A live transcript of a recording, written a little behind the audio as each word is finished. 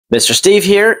Mr. Steve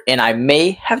here, and I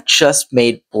may have just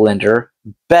made Blender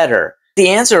better. The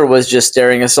answer was just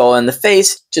staring us all in the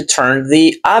face to turn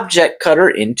the object cutter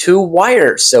into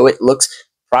wire so it looks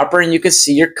proper and you can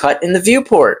see your cut in the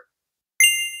viewport.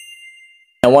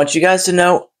 I want you guys to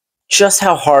know just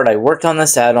how hard I worked on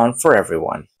this add-on for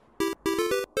everyone.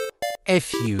 A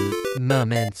few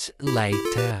moments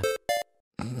later.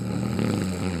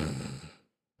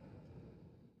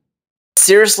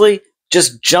 Seriously,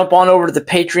 just jump on over to the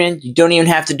Patreon. You don't even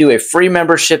have to do a free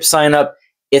membership sign up.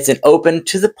 It's an open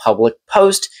to the public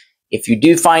post. If you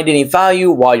do find any value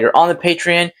while you're on the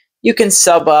Patreon, you can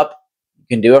sub up. You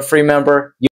can do a free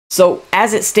member. So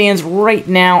as it stands right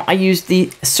now, I use the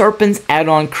Serpens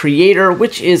add-on creator,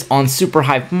 which is on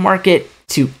Superhive Market,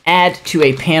 to add to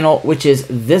a panel, which is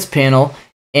this panel.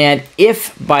 And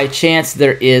if by chance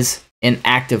there is an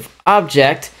active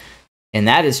object, and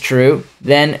that is true,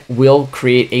 then we'll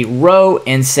create a row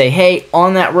and say, hey,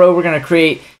 on that row, we're going to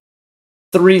create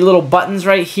 3 little buttons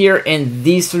right here. And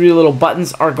these 3 little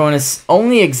buttons are going to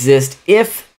only exist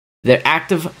if the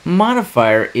active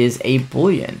modifier is a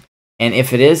Boolean. And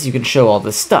if it is, you can show all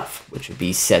this stuff, which would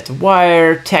be set to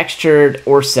wire, textured,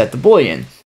 or set to Boolean.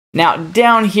 Now,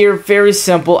 down here, very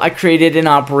simple, I created an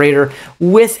operator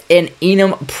with an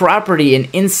enum property, and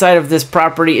inside of this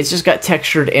property, it's just got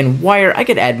textured and wire. I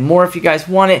could add more if you guys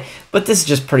want it, but this is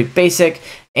just pretty basic,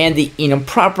 and the enum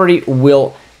property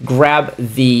will grab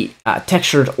the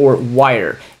textured or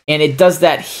wire. And it does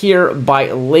that here by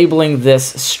labeling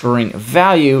this string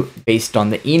value based on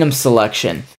the enum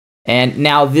selection. And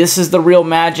now this is the real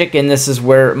magic, and this is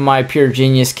where my pure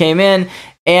genius came in.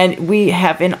 And we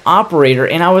have an operator,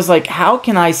 and I was like, how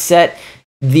can I set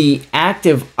the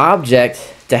active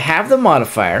object to have the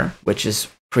modifier, which is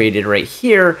created right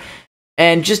here,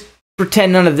 and just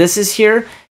pretend none of this is here,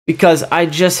 because I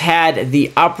just had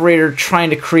the operator trying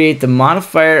to create the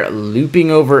modifier looping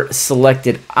over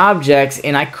selected objects,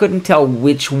 and I couldn't tell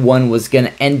which one was going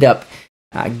to end up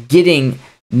getting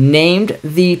named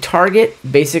the target,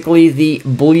 basically the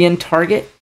Boolean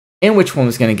target, and which one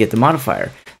was going to get the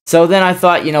modifier. So then I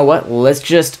thought, you know what, let's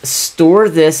just store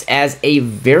this as a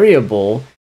variable,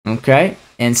 okay?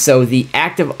 And so the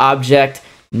active object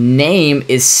name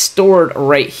is stored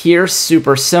right here,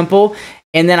 super simple.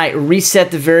 And then I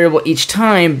reset the variable each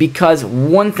time because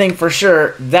one thing for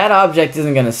sure, that object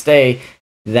isn't going to stay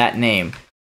that name.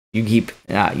 You keep,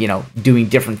 doing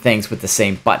different things with the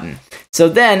same button. So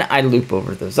then I loop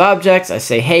over those objects. I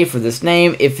say, hey, for this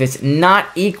name, if it's not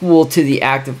equal to the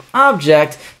active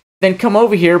object, then come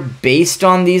over here based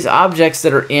on these objects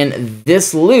that are in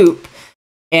this loop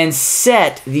and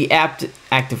set the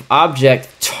active object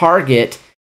target.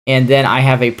 And then I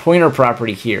have a pointer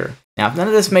property here. Now, if none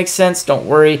of this makes sense, don't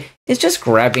worry. It's just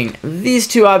grabbing these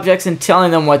 2 objects and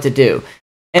telling them what to do.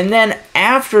 And then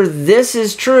after this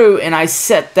is true and I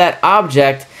set that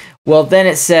object, well, then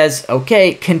it says,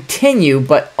 okay, continue,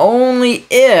 but only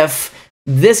if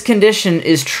this condition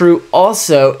is true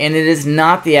also, and it is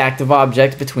not the active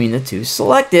object between the 2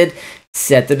 selected.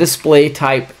 Set the display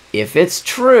type, if it's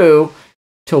true,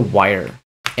 to wire.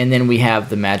 And then we have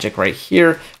the magic right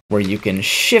here where you can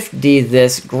Shift D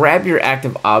this, grab your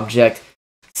active object,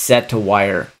 set to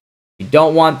wire. If you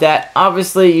don't want that,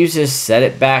 obviously you just set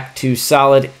it back to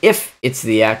solid if it's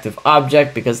the active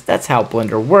object, because that's how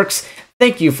Blender works.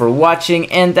 Thank you for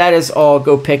watching, and that is all.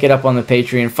 Go pick it up on the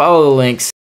Patreon, follow the links,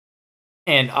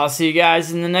 and I'll see you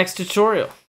guys in the next tutorial.